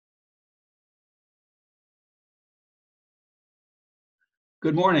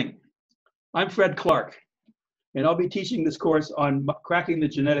Good morning. I'm Fred Clarke, and I'll be teaching this course on cracking the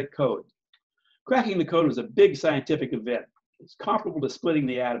genetic code. Cracking the code is a big scientific event. It's comparable to splitting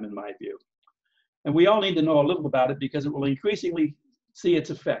the atom, in my view. And we all need to know a little about it because it will increasingly see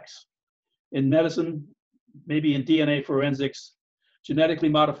its effects in medicine, maybe in DNA forensics, genetically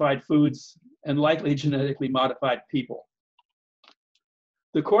modified foods, and likely genetically modified people.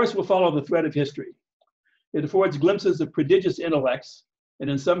 The course will follow the thread of history. It affords glimpses of prodigious intellects, and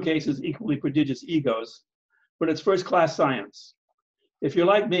in some cases, equally prodigious egos, but it's first-class science. If you're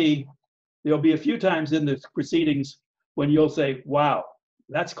like me, there'll be a few times in the proceedings when you'll say, wow,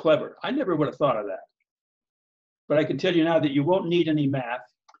 that's clever. I never would have thought of that. But I can tell you now that you won't need any math,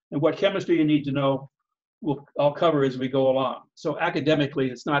 and what chemistry you need to know, I'll cover as we go along. So academically,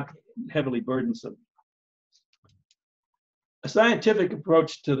 it's not heavily burdensome. A scientific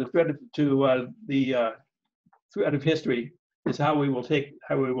approach to the thread of history is how we will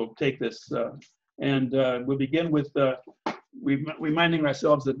take this, we'll begin with reminding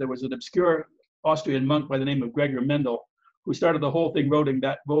ourselves that there was an obscure Austrian monk by the name of Gregor Mendel who started the whole thing rolling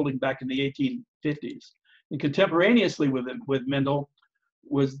back in the 1850s. And contemporaneously with Mendel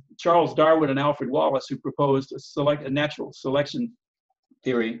was Charles Darwin and Alfred Wallace, who proposed a natural selection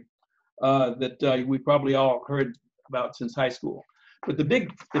theory that we probably all heard about since high school. But the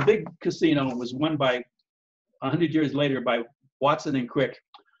big casino was won by 100 years later by Watson and Crick,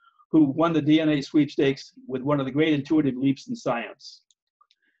 who won the DNA sweepstakes with one of the great intuitive leaps in science.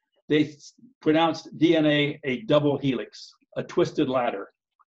 They pronounced DNA a double helix, a twisted ladder.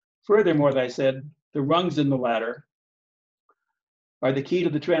 Furthermore, they said, the rungs in the ladder are the key to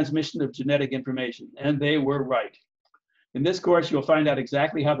the transmission of genetic information, and they were right. In this course, you'll find out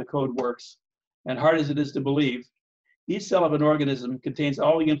exactly how the code works, and hard as it is to believe, each cell of an organism contains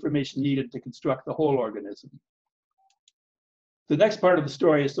all the information needed to construct the whole organism. The next part of the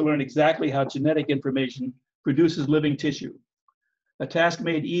story is to learn exactly how genetic information produces living tissue, a task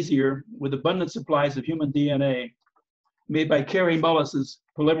made easier with abundant supplies of human DNA made by Kary Mullis's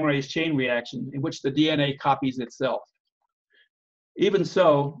polymerase chain reaction in which the DNA copies itself. Even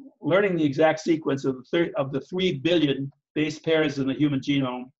so, learning the exact sequence of the 3 billion base pairs in the human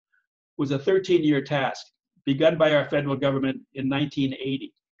genome was a 13-year task begun by our federal government in 1980.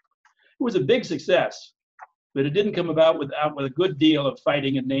 It was a big success, but it didn't come about without a good deal of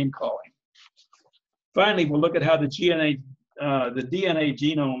fighting and name calling. Finally, we'll look at how the DNA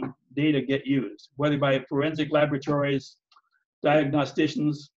genome data get used, whether by forensic laboratories,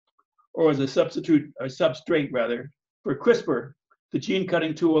 diagnosticians, or as a substrate for CRISPR, the gene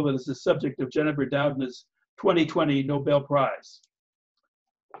cutting tool that is the subject of Jennifer Doudna's 2020 Nobel Prize.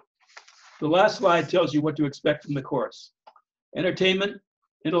 The last slide tells you what to expect from the course: entertainment,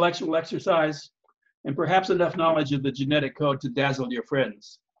 intellectual exercise, and perhaps enough knowledge of the genetic code to dazzle your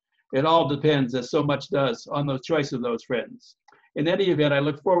friends. It all depends, as so much does, on the choice of those friends. In any event, I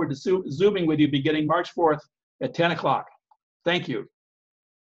look forward to Zooming with you beginning March 4th at 10 o'clock. Thank you.